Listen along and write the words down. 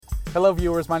Hello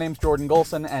viewers, my name's Jordan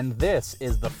Golson, and this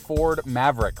is the Ford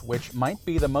Maverick, which might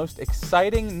be the most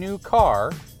exciting new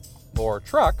car, or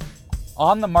truck,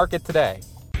 on the market today.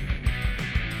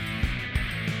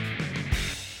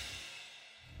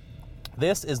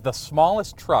 This is the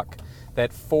smallest truck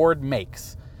that Ford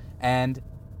makes, and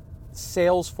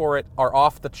sales for it are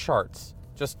off the charts.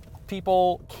 Just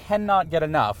people cannot get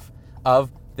enough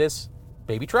of this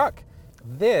baby truck.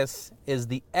 This is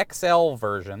the XL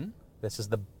version. This is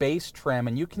the base trim,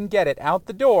 and you can get it out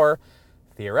the door,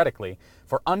 theoretically,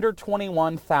 for under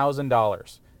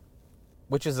 $21,000,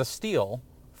 which is a steal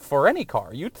for any car.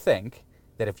 You'd think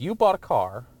that if you bought a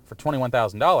car for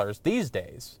 $21,000 these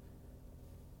days,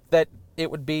 that it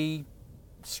would be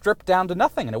stripped down to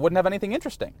nothing and it wouldn't have anything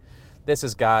interesting. This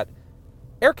has got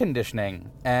air conditioning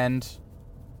and,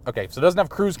 okay, so it doesn't have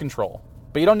cruise control,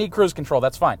 but you don't need cruise control,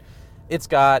 that's fine. It's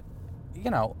got,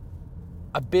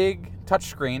 a big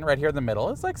touchscreen right here in the middle.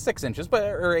 It's like 6 inches,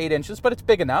 or 8 inches, but it's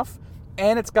big enough.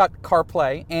 And it's got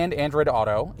CarPlay and Android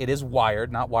Auto. It is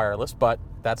wired, not wireless, but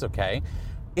that's okay.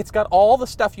 It's got all the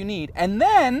stuff you need. And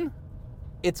then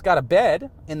it's got a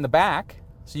bed in the back,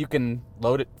 so you can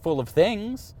load it full of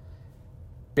things.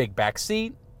 Big back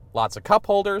seat, lots of cup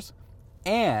holders.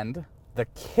 And the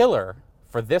killer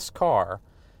for this car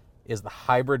is the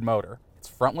hybrid motor. It's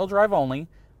front-wheel drive only,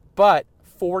 but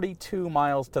 42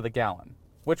 miles to the gallon,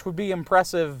 which would be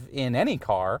impressive in any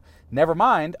car, never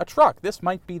mind a truck. This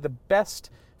might be the best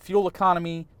fuel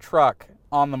economy truck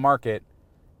on the market,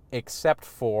 except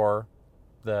for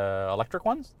the electric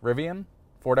ones, Rivian,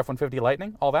 Ford F-150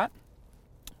 Lightning, all that.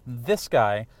 This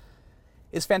guy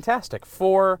is fantastic.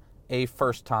 For a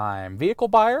first-time vehicle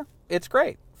buyer, it's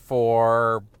great.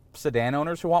 For sedan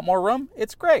owners who want more room,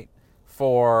 it's great.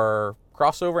 For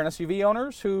crossover and SUV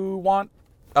owners who want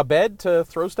a bed to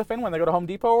throw stuff in when they go to Home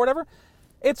Depot or whatever,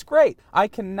 it's great. I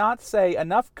cannot say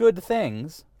enough good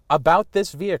things about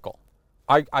this vehicle.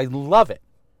 I love it.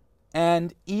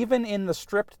 And even in the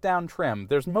stripped down trim,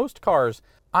 there's most cars,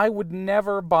 I would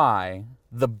never buy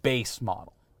the base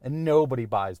model. And nobody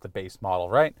buys the base model,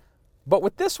 right? But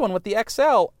with this one, with the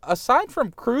XL, aside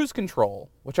from cruise control,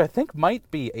 which I think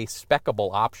might be a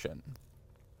speccable option,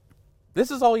 this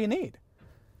is all you need.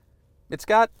 It's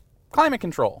got climate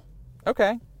control.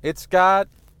 Okay. It's got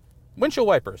windshield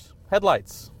wipers,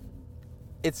 headlights.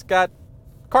 It's got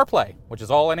CarPlay, which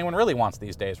is all anyone really wants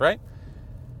these days, right?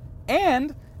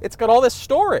 And it's got all this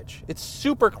storage. It's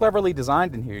super cleverly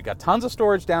designed in here. You got tons of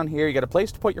storage down here. You got a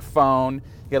place to put your phone.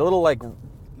 You got a little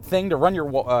thing to run your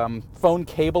phone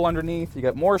cable underneath. You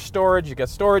got more storage. You got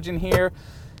storage in here.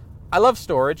 I love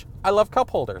storage. I love cup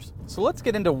holders. So let's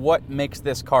get into what makes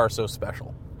this car so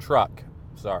special. Truck.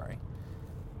 Sorry.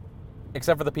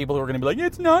 Except for the people who are going to be like,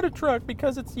 it's not a truck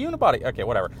because it's unibody. Okay,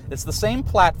 whatever. It's the same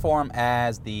platform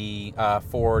as the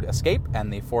Ford Escape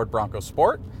and the Ford Bronco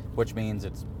Sport, which means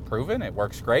it's proven, it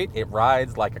works great, it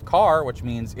rides like a car, which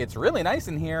means it's really nice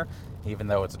in here, even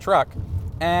though it's a truck.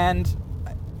 And,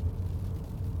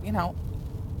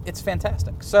 it's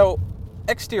fantastic. So,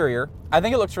 exterior, I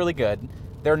think it looks really good.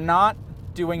 They're not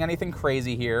doing anything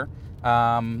crazy here.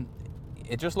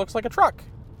 It just looks like a truck.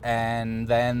 And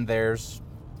then there's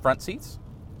front seats,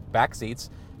 back seats.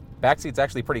 Back seats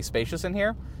actually pretty spacious in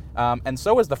here. And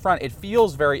so is the front. It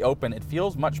feels very open. It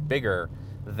feels much bigger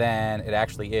than it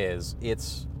actually is.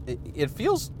 It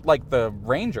feels like the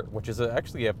Ranger, which is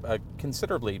actually a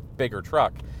considerably bigger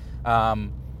truck.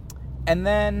 And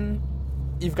then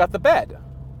you've got the bed.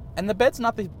 And the bed's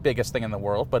not the biggest thing in the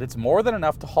world, but it's more than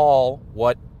enough to haul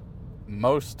what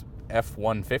most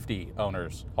F-150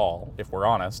 owners haul, if we're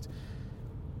honest.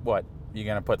 What? You're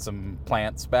going to put some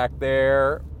plants back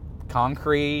there,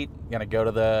 concrete, you're going to go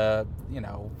to the,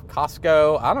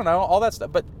 Costco, I don't know, all that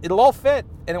stuff. But it'll all fit,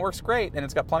 and it works great, and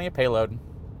it's got plenty of payload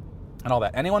and all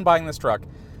that. Anyone buying this truck,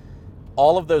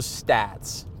 all of those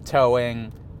stats,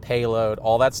 towing, payload,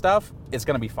 all that stuff, it's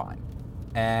going to be fine.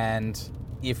 And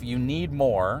if you need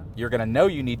more, you're going to know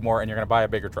you need more, and you're going to buy a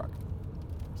bigger truck.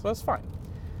 So that's fine.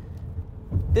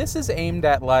 This is aimed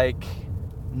at,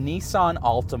 Nissan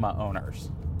Altima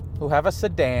owners who have a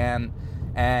sedan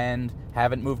and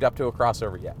haven't moved up to a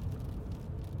crossover yet.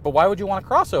 But why would you want a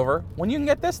crossover when you can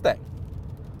get this thing?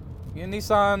 You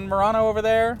Nissan Murano over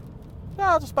there?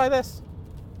 Yeah, I'll just buy this.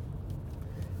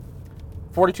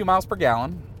 42 miles per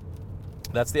gallon.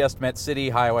 That's the estimate. City,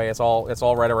 highway, it's all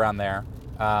right around there.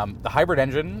 The hybrid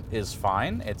engine is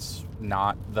fine. It's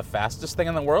not the fastest thing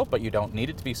in the world, but you don't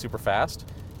need it to be super fast.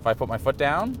 If I put my foot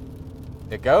down,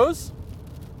 it goes.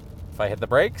 If I hit the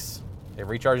brakes, it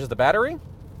recharges the battery.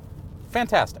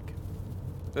 Fantastic.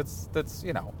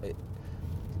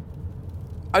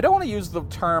 I don't want to use the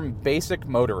term basic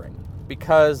motoring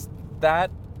because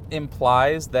that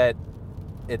implies that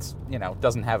it's,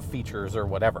 doesn't have features or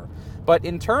whatever. But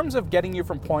in terms of getting you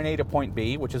from point A to point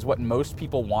B, which is what most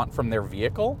people want from their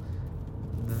vehicle,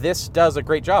 this does a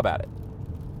great job at it.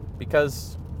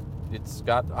 Because it's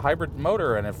got a hybrid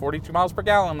motor and 42 miles per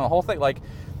gallon, the whole thing. Like,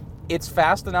 it's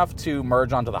fast enough to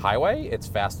merge onto the highway. It's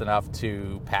fast enough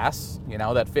to pass,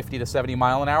 that 50 to 70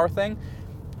 mile an hour thing.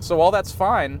 So all that's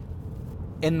fine.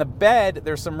 In the bed,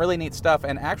 there's some really neat stuff,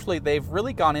 and actually they've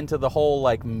really gone into the whole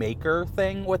maker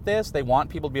thing with this. They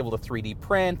want people to be able to 3D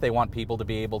print. They want people to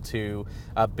be able to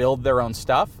build their own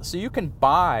stuff. So you can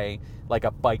buy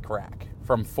a bike rack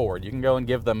from Ford. You can go and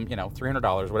give them,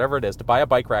 $300, whatever it is, to buy a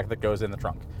bike rack that goes in the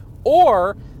trunk.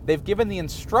 Or they've given the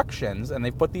instructions, and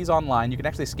they've put these online. You can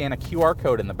actually scan a QR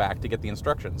code in the back to get the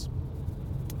instructions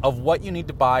of what you need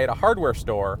to buy at a hardware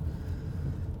store.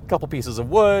 A couple pieces of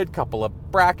wood, couple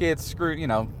of brackets, screw,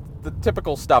 the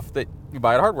typical stuff that you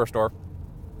buy at a hardware store.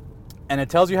 And it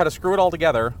tells you how to screw it all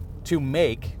together to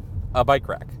make a bike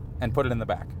rack and put it in the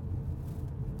back.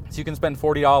 So you can spend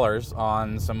 $40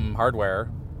 on some hardware,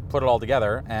 put it all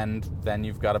together, and then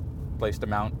you've got a place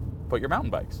to put your mountain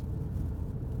bikes.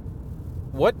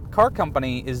 What car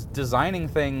company is designing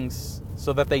things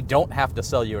so that they don't have to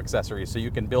sell you accessories so you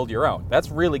can build your own?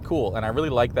 That's really cool, and I really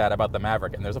like that about the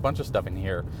Maverick, and there's a bunch of stuff in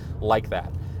here like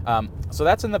that. So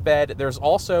that's in the bed. There's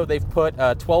also, they've put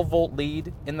a 12-volt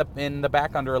lead in the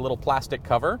back under a little plastic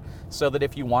cover so that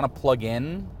if you want to plug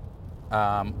in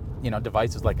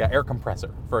devices like an air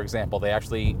compressor, for example, they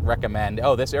actually recommend,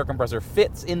 this air compressor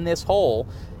fits in this hole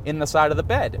in the side of the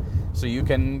bed. So you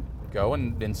can go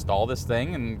and install this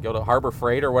thing and go to Harbor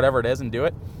Freight or whatever it is and do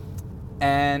it.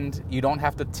 And you don't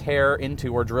have to tear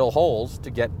into or drill holes to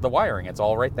get the wiring. It's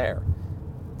all right there.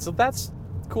 So that's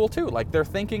cool too. They're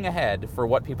thinking ahead for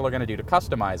what people are going to do to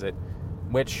customize it,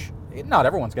 which not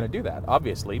everyone's going to do that,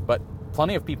 obviously, but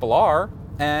plenty of people are,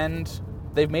 and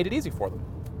they've made it easy for them.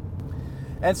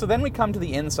 And so then we come to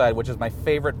the inside, which is my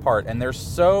favorite part, and there's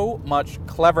so much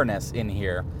cleverness in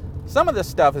here. Some of this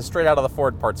stuff is straight out of the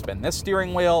Ford parts bin. This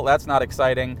steering wheel, that's not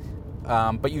exciting,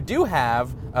 but you do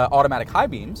have automatic high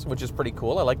beams, which is pretty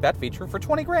cool. I like that feature. For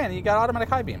 $20,000, you got automatic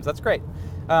high beams. That's great.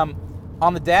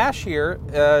 On the dash here,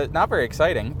 not very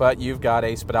exciting, but you've got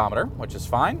a speedometer, which is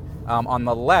fine. On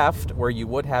the left, where you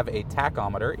would have a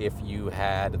tachometer if you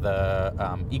had the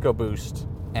EcoBoost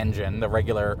engine, the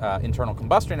regular internal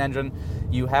combustion engine,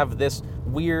 you have this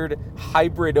weird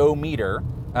hybridometer,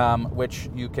 which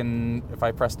you can, if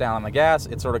I press down on the gas,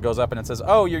 it sort of goes up and it says,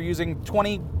 you're using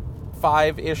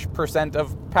 25-ish%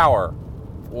 of power,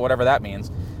 whatever that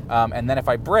means. And then if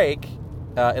I brake,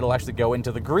 it'll actually go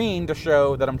into the green to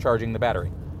show that I'm charging the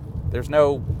battery. There's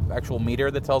no actual meter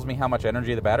that tells me how much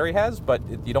energy the battery has, but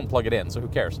you don't plug it in, so who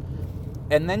cares?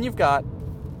 And then you've got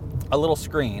a little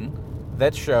screen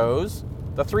that shows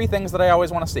the three things that I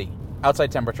always want to see. Outside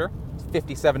temperature.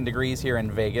 57 degrees here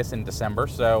in Vegas in December,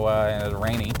 so it's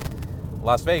rainy.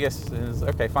 Las Vegas is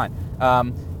okay, fine.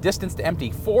 Distance to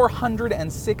empty,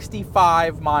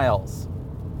 465 miles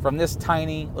from this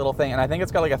tiny little thing, and I think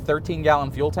it's got a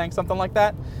 13-gallon fuel tank, something like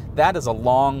that. That is a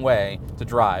long way to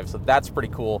drive, so that's pretty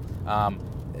cool.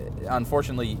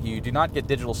 Unfortunately, you do not get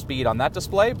digital speed on that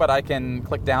display, but I can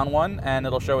click down one and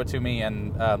it'll show it to me,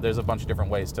 and there's a bunch of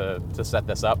different ways to set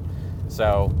this up.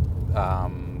 So,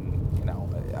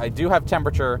 I do have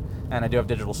temperature and I do have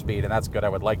digital speed, and that's good. I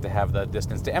would like to have the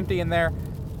distance to empty in there.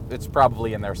 It's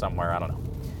probably in there somewhere. I don't know.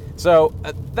 So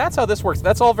that's how this works.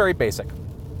 That's all very basic.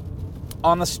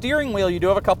 On the steering wheel, you do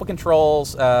have a couple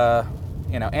controls.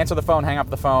 Answer the phone, hang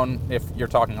up the phone. If you're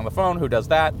talking on the phone, who does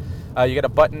that? You get a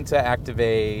button to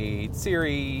activate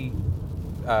Siri,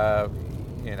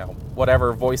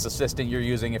 whatever voice assistant you're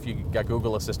using, if you got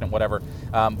Google Assistant, whatever.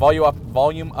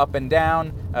 Volume up and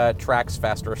down, tracks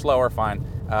faster or slower, fine.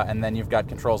 And then you've got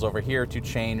controls over here to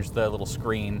change the little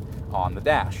screen on the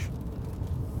dash.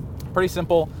 Pretty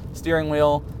simple. Steering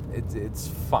wheel, it's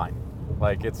fine.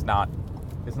 It's not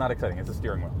exciting. It's a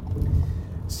steering wheel.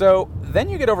 So then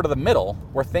you get over to the middle,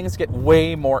 where things get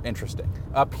way more interesting.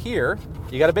 Up here,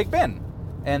 you got a big bin.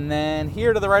 And then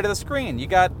here to the right of the screen, you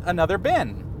got another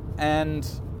bin. And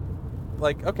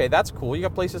okay, that's cool. You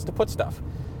got places to put stuff.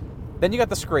 Then you got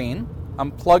the screen.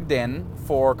 I'm plugged in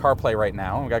for CarPlay right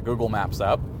now. I've got Google Maps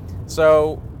up.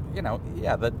 So,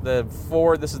 the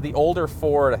Ford, this is the older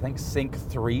Ford, I think Sync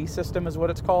 3 system is what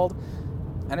it's called.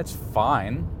 And it's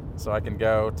fine. So I can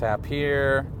go tap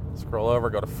here, scroll over,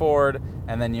 go to Ford,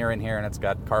 and then you're in here and it's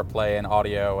got CarPlay and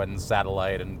audio and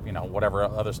satellite and, whatever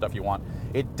other stuff you want.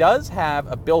 It does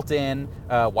have a built-in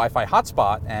Wi-Fi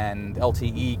hotspot and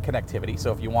LTE connectivity.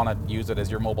 So if you want to use it as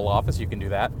your mobile office, you can do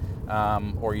that.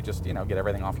 Or you just, get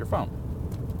everything off your phone.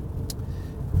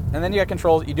 And then you got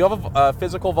controls. You do have a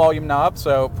physical volume knob,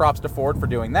 so props to Ford for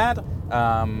doing that.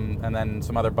 And then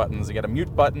some other buttons. You got a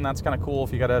mute button. That's kind of cool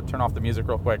if you got to turn off the music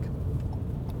real quick.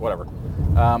 Whatever.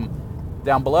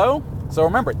 Down below. So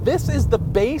remember, this is the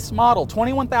base model,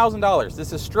 $21,000.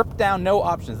 This is stripped down, no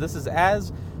options. This is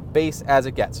as base as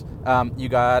it gets. You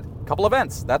got a couple of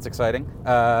vents. That's exciting.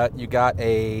 You got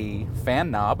a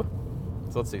fan knob.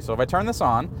 So let's see. So if I turn this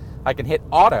on, I can hit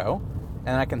auto,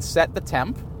 and I can set the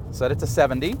temp, set it to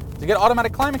 70, to get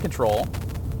automatic climate control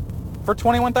for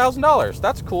 $21,000.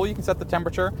 That's cool. You can set the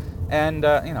temperature, and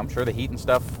I'm sure the heat and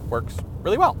stuff works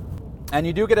really well. And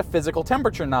you do get a physical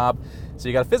temperature knob. So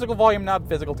you got a physical volume knob,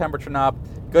 physical temperature knob.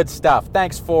 Good stuff.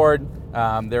 Thanks, Ford.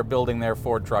 They're building their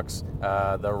Ford trucks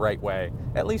the right way,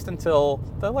 at least until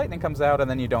the Lightning comes out, and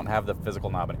then you don't have the physical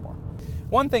knob anymore.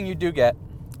 One thing you do get,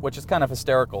 which is kind of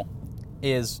hysterical,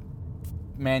 is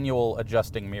manual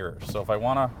adjusting mirrors. So if I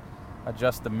want to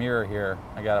adjust the mirror here,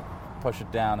 I got to push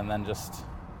it down and then just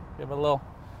give it a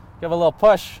little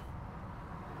push.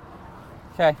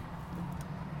 Okay.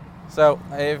 So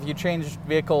if you change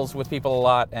vehicles with people a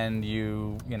lot and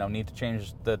you need to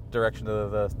change the direction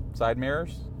of the side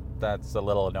mirrors, that's a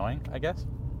little annoying, I guess.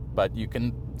 But you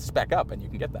can spec up and you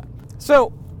can get that.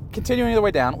 So continuing the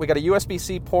way down, we got a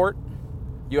USB-C port,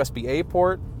 USB-A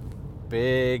port,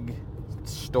 big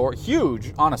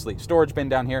huge, honestly, storage bin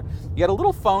down here. You got a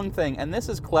little phone thing, and this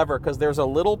is clever because there's a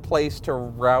little place to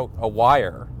route a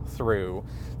wire through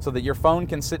so that your phone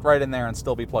can sit right in there and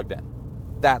still be plugged in.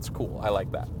 That's cool. I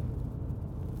like that.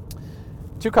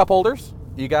 2 cup holders.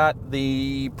 You got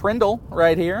the Prindle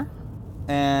right here,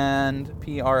 and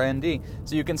PRND.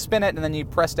 So you can spin it, and then you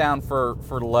press down for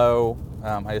low.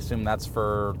 I assume that's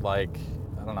for,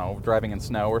 driving in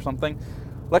snow or something.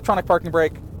 Electronic parking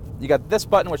brake. You got this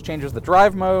button, which changes the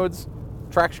drive modes,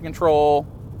 traction control,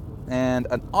 and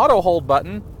an auto hold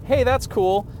button. Hey, that's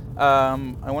cool. I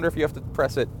wonder if you have to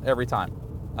press it every time.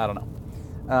 I don't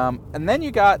know. And then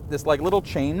you got this little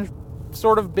change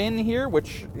sort of bin here,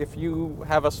 which if you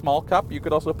have a small cup, you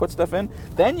could also put stuff in.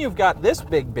 Then you've got this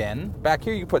big bin. Back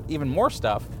here you put even more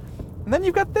stuff. And then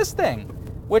you've got this thing,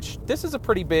 which this is a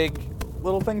pretty big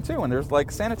little thing too. And there's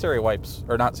sanitary wipes,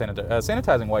 or not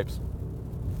sanitizing wipes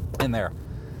in there.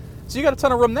 So you got a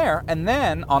ton of room there. And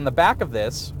then on the back of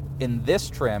this, in this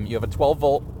trim, you have a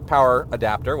 12-volt power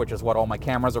adapter, which is what all my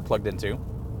cameras are plugged into.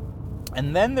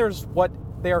 And then there's what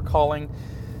they are calling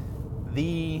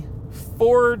the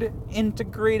Ford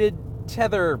Integrated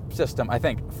Tether System, I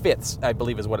think. FITS, I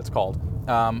believe is what it's called.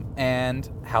 And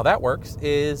how that works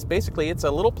is basically it's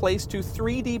a little place to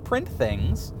 3D print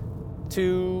things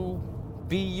to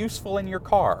be useful in your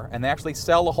car. And they actually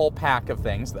sell a whole pack of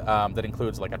things that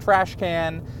includes a trash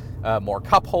can, more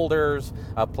cup holders,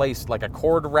 a place a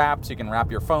cord wrap, so you can wrap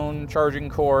your phone charging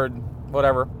cord,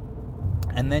 whatever.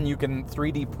 And then you can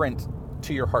 3D print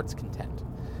to your heart's content,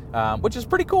 which is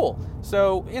pretty cool.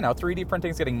 So, 3D printing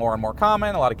is getting more and more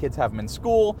common. A lot of kids have them in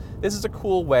school. This is a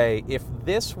cool way. If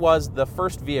this was the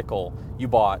first vehicle you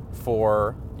bought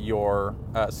for your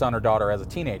son or daughter as a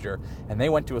teenager, and they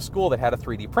went to a school that had a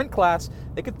 3D print class,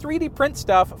 they could 3D print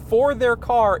stuff for their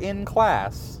car in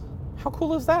class. How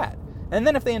cool is that? And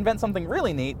then if they invent something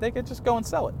really neat, they could just go and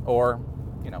sell it or,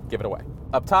 give it away.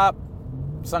 Up top,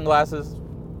 sunglasses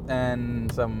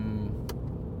and some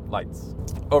lights.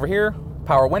 Over here,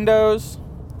 power windows,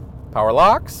 power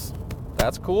locks.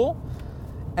 That's cool.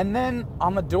 And then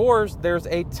on the doors, there's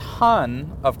a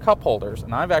ton of cup holders.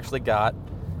 And I've actually got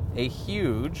a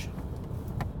huge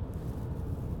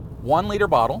 1-liter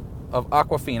bottle of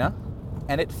Aquafina,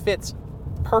 and it fits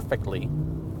perfectly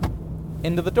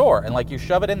into the door. And you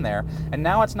shove it in there, and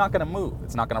now it's not going to move.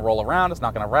 It's not going to roll around. It's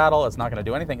not going to rattle. It's not going to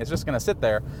do anything. It's just going to sit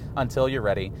there until you're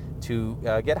ready to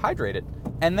get hydrated.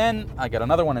 And then I got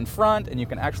another one in front, and you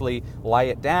can actually lie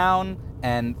it down,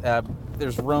 and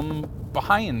there's room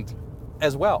behind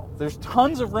as well. There's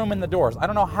tons of room in the doors. I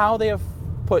don't know how they have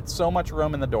put so much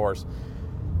room in the doors.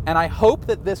 And I hope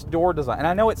that this door design, and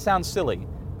I know it sounds silly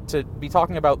to be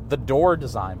talking about the door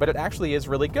design, but it actually is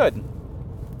really good.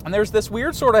 And there's this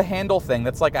weird sort of handle thing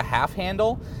that's like a half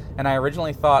handle, and I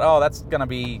originally thought, oh, that's going to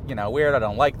be, weird, I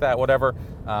don't like that, whatever.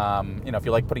 If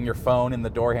you like putting your phone in the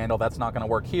door handle, that's not going to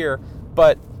work here.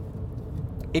 But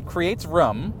it creates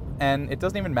room, and it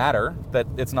doesn't even matter that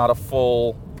it's not a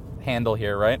full handle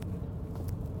here, right?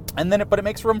 And then but it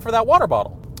makes room for that water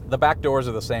bottle. The back doors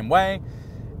are the same way,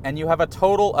 and you have a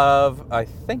total of, I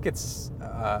think it's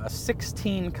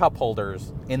 16 cup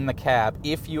holders in the cab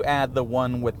if you add the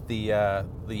one with the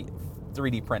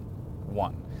 3D print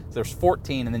one. So there's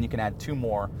 14, and then you can add 2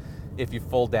 more if you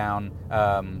fold down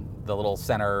the little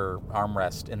center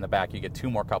armrest in the back. You get 2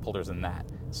 more cup holders in that.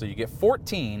 So you get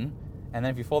 14, and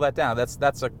then if you fold that down,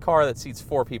 that's a car that seats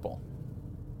 4 people.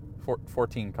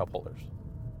 14 cup holders.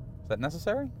 Is that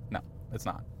necessary? No, it's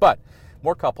not. But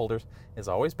more cup holders is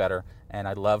always better, and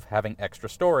I love having extra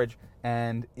storage.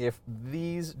 And if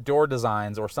these door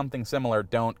designs or something similar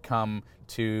don't come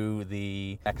to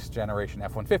the next generation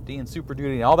F-150 and Super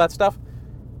Duty and all that stuff,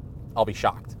 I'll be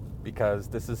shocked, because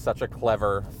this is such a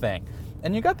clever thing.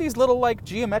 And you got these little like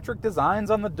geometric designs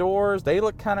on the doors. They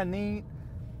look kind of neat.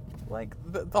 Like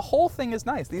the whole thing is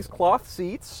nice. These cloth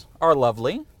seats are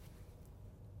lovely.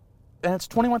 And it's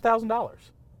 $21,000.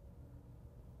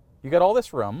 You got all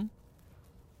this room.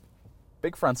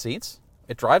 Big front seats.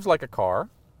 It drives like a car.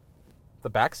 The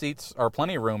back seats are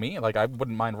plenty roomy. Like, I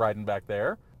wouldn't mind riding back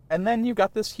there. And then you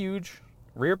got this huge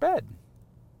rear bed.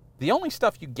 The only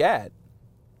stuff you get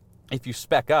if you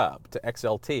spec up to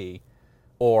XLT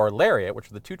or Lariat, which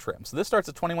are the 2 trims. So this starts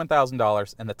at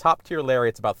 $21,000, and the top tier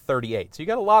Lariat's about $38,000. So you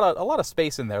got a lot of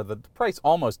space in there. The price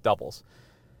almost doubles.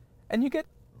 And you get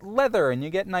leather, and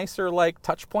you get nicer like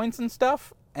touch points and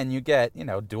stuff, and you get,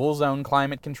 dual zone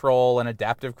climate control and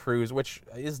adaptive cruise, which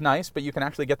is nice, but you can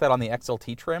actually get that on the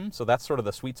XLT trim. So that's sort of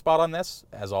the sweet spot on this,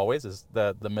 as always, is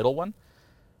the middle one.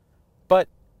 But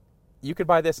you could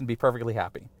buy this and be perfectly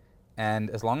happy.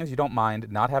 And as long as you don't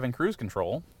mind not having cruise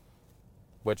control,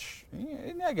 which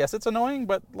I guess it's annoying,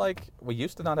 but like, we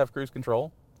used to not have cruise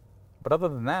control. But other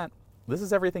than that, this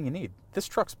is everything you need. This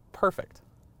truck's perfect.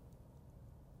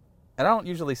 And I don't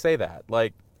usually say that.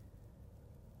 Like,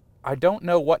 I don't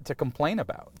know what to complain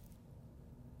about.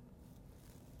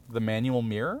 The manual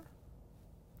mirror?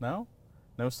 No?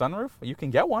 No sunroof? You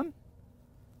can get one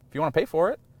if you want to pay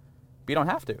for it, but you don't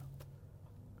have to.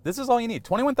 This is all you need.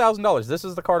 $21,000. This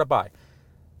is the car to buy.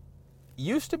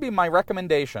 Used to be my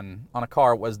recommendation on a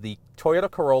car was the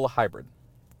Toyota Corolla Hybrid,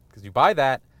 because you buy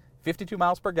that, 52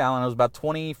 miles per gallon, it was about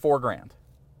 $24,000.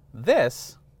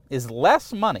 This is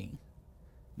less money,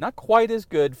 not quite as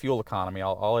good fuel economy,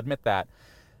 I'll admit that,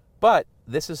 but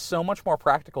this is so much more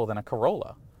practical than a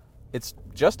Corolla. It's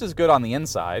just as good on the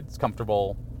inside. It's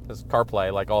comfortable, there's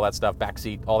CarPlay, like all that stuff,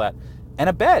 backseat, all that, and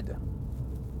a bed.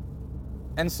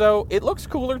 And so it looks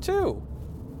cooler too.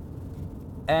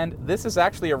 And this is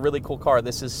actually a really cool car.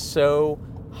 This is so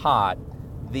hot.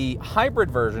 The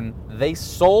hybrid version, they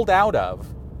sold out of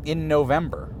in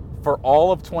November for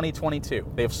all of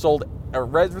 2022. They've sold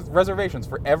reservations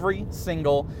for every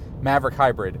single Maverick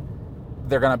hybrid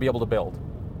they're going to be able to build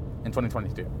in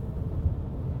 2022.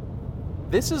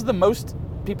 This is the most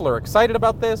people are excited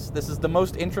about this. This is the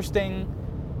most interesting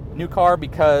new car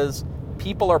because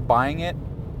people are buying it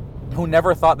who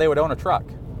never thought they would own a truck.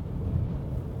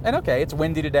 And okay, it's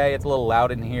windy today, it's a little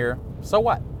loud in here. So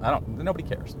what? Nobody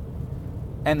cares.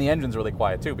 And the engine's really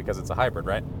quiet too because it's a hybrid,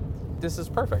 right? This is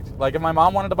perfect. Like if my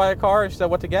mom wanted to buy a car and she said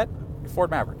what to get,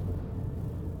 Ford Maverick.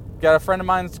 Got a friend of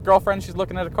mine's girlfriend, she's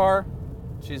looking at a car.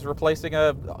 She's replacing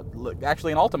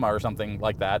actually an Altima or something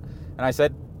like that. And I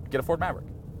said, get a Ford Maverick.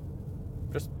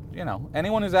 Just,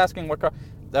 anyone who's asking what car,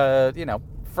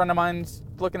 friend of mine's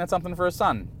looking at something for his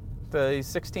son. He's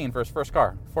 16 for his first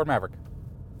car, Ford Maverick.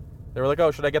 They were like,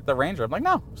 oh, should I get the Ranger? I'm like,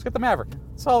 no, just get the Maverick.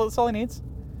 That's all he needs.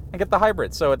 And get the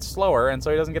hybrid, so it's slower, and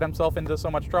so he doesn't get himself into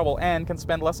so much trouble and can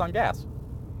spend less on gas.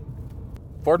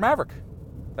 Ford Maverick.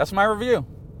 That's my review.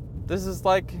 This is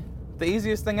like the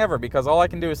easiest thing ever because all I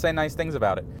can do is say nice things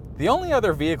about it. The only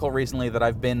other vehicle recently that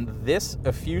I've been this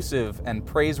effusive and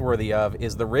praiseworthy of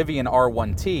is the Rivian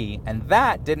R1T, and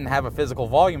that didn't have a physical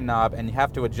volume knob, and you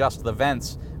have to adjust the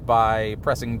vents by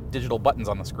pressing digital buttons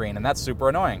on the screen, and that's super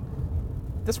annoying.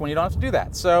 This one, you don't have to do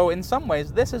that. So in some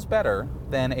ways, this is better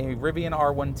than a Rivian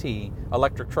R1T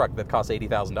electric truck that costs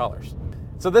 $80,000.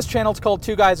 So this channel's called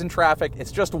Two Guys in Traffic.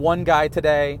 It's just one guy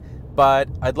today, but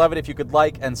I'd love it if you could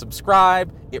like and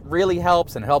subscribe. It really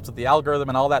helps, and it helps with the algorithm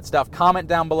and all that stuff. Comment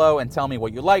down below and tell me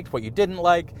what you liked, what you didn't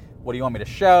like, what do you want me to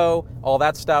show, all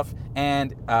that stuff.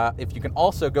 And if you can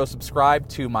also go subscribe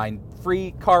to my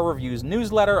free car reviews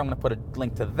newsletter, I'm going to put a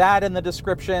link to that in the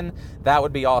description. That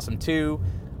would be awesome too.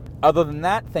 Other than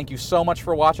that, thank you so much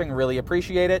for watching. Really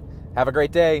appreciate it. Have a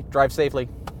great day. Drive safely.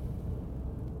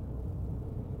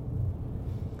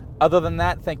 Other than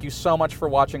that, thank you so much for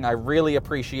watching. I really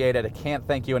appreciate it. I can't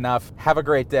thank you enough. Have a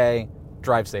great day.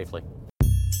 Drive safely.